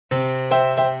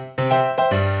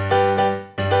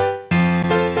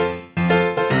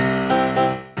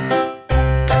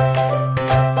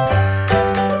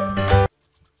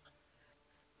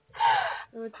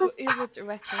It would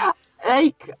reckless.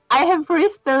 Like, I have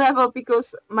reached the level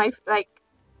because I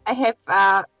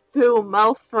have 2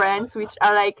 male friends which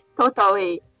are like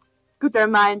totally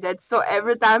good-minded. So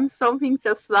every time something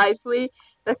just slightly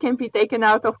that can be taken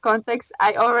out of context,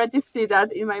 I already see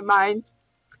that in my mind.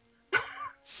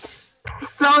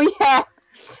 So yeah,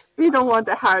 we don't want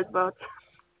a hard bot.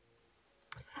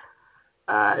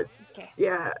 Okay,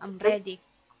 yeah, I'm ready.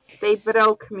 They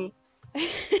broke me.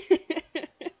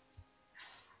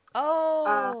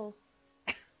 Oh!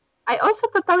 I also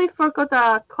totally forgot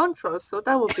the controls, so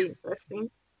that would be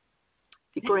interesting.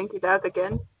 Figuring it out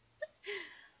again.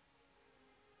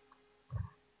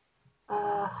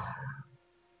 Oh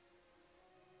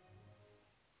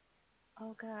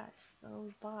gosh,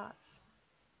 those bots.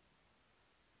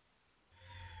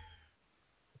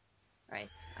 Right,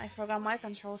 I forgot my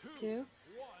controls too.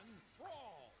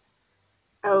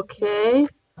 Okay.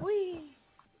 Whee!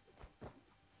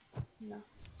 No.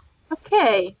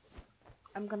 Okay.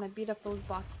 I'm gonna beat up those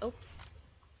bots. Oops.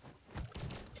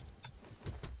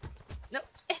 No.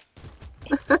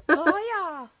 Oh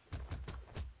yeah.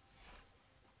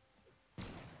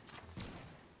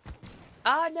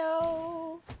 Oh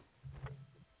no.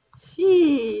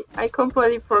 Gee, I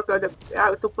completely forgot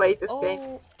how to play this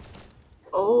game.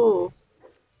 Oh.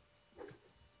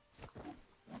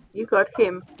 You got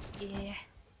him. Yeah.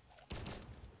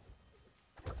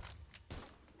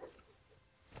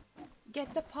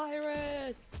 Get the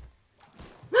pirate!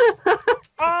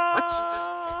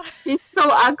 Ah! He's so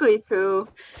ugly too.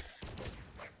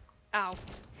 Ow.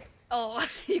 Oh,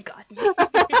 you got me.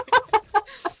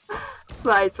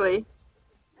 Slightly.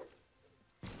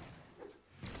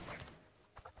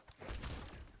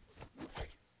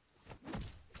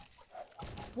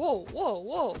 Whoa, whoa,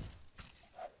 whoa.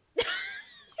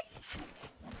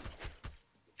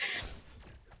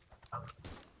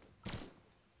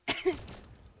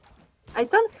 I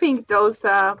don't think those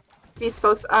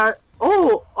pistols are...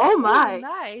 Oh my! Oh,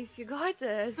 nice, you got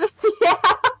it. Yeah,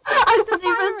 I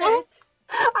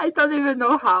don't even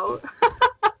know how.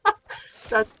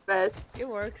 That's best. It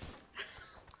works.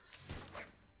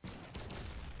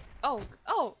 Oh,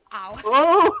 ow.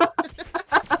 Oh!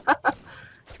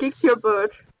 Kicked your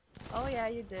butt. Oh yeah,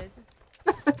 you did.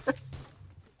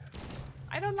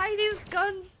 I don't like these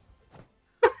guns.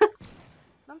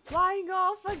 I'm flying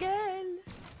off again.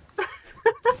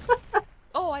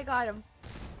 Oh, I got him.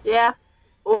 Yeah.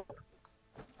 Oh.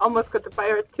 Almost got the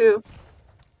pirate too.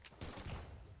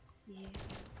 Yeah.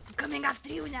 I'm coming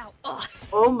after you now. Oh,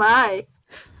 Oh my.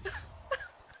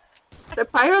 The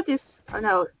pirate is... Oh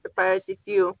no, the pirate is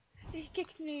you. he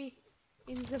kicked me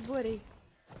in the booty.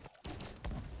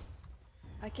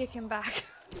 I kick him back.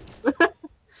 The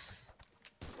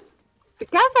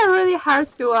cats are really hard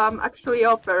to actually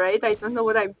operate. I don't know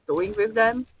what I'm doing with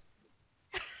them.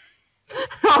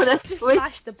 Honestly. Just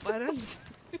smash the buttons.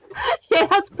 Yeah,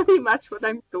 that's pretty much what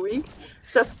I'm doing.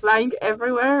 Just flying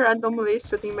everywhere, randomly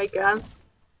shooting my guns.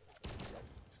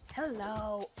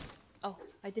 Hello. Oh,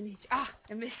 I didn't hit you. Ah,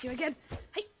 I missed you again.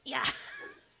 Hey, yeah.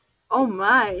 Oh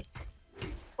my.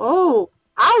 Oh,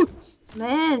 ouch,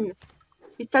 man.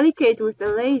 Be delicate with the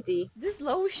lady. This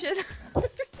lotion.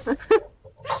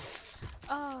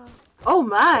 Oh. Oh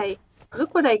my.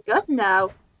 Look what I got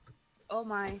now. Oh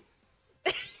my.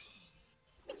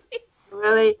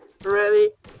 Really?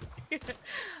 Really?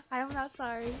 I am not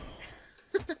sorry.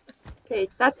 Okay,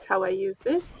 that's how I use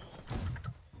it.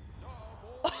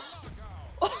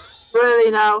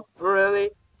 Really now? Really?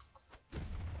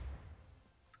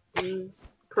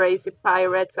 Crazy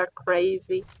pirates are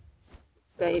crazy.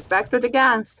 Okay, back to the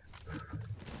guns.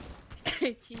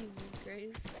 Jesus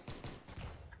Christ.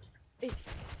 Hey.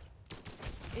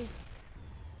 Hey.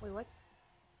 Wait, what?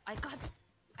 I got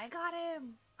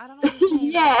him! I don't know his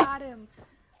name. Yeah. I got him.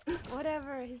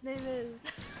 Whatever his name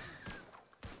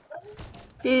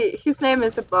is. His name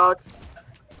is a bot.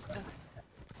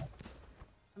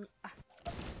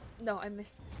 No, I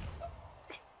missed.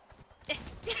 He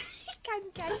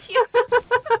can't catch you.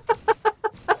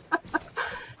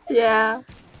 Yeah.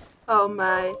 Oh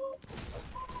my.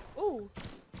 Ooh.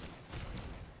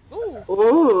 Ooh.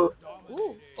 Ooh.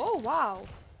 Ooh. Oh wow.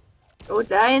 Oh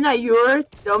Diana, you're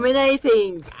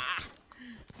dominating.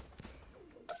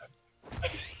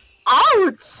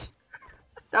 Ouch!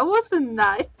 That wasn't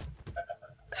nice.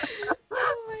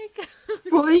 Oh my god.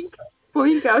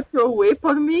 Pulling out your whip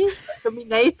on me?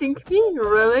 Dominating me?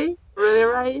 Really? Really,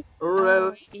 Rai?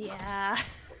 Really? Yeah.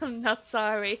 I'm not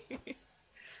sorry.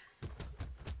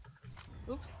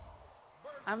 Oops.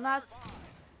 I'm not.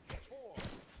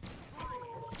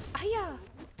 Aya!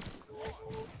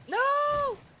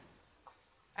 No!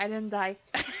 I didn't die.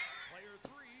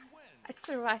 I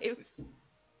survived.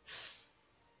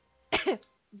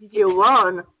 Did You you?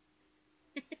 won.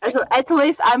 At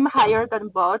least I'm higher than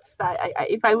bots.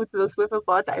 If I would lose with a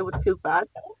bot, I would feel bad.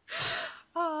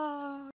 Oh.